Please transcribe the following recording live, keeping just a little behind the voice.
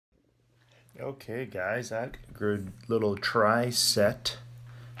Okay, guys, that good little triceps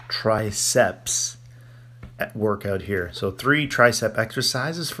workout here. So 3 tricep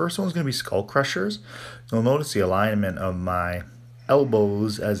exercises. First one's going to be skull crushers. You'll notice the alignment of my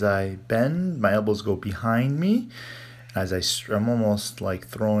elbows as I bend. My elbows go behind me as I'm almost like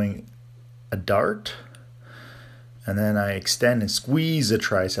throwing a dart. And then I extend and squeeze the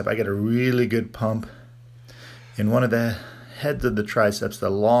tricep. I get a really good pump in one of the heads of the triceps,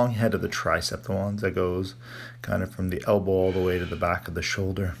 the long head of the tricep, the ones that goes kind of from the elbow all the way to the back of the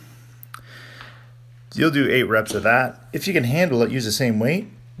shoulder. You'll do 8 reps of that. If you can handle it, use the same weight.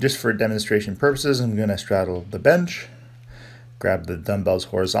 Just for demonstration purposes, I'm going to straddle the bench, grab the dumbbells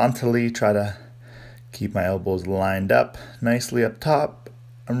horizontally, try to keep my elbows lined up nicely up top.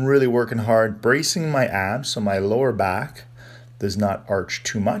 I'm really working hard, bracing my abs so my lower back does not arch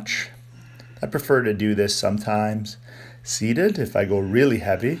too much. I prefer to do this sometimes seated if I go really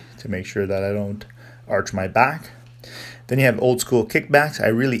heavy to make sure that I don't arch my back. Then you have old school kickbacks. I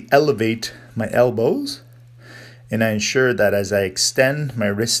really elevate my elbows and I ensure that as I extend, my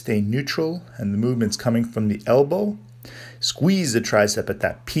wrists stay neutral and the movement's coming from the elbow. Squeeze the tricep at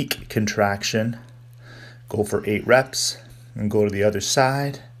that peak contraction. Go for 8 reps and go to the other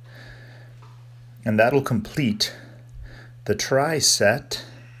side. And that'll complete the tricep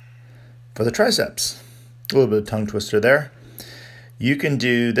for the triceps. A little bit of tongue twister there. You can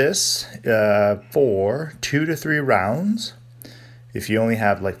do this for 2 to 3 rounds. If you only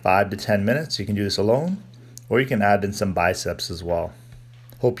have like 5 to 10 minutes, you can do this alone, or you can add in some biceps as well.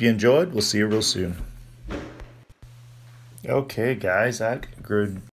 Hope you enjoyed. We'll see you real soon. Okay, guys, that good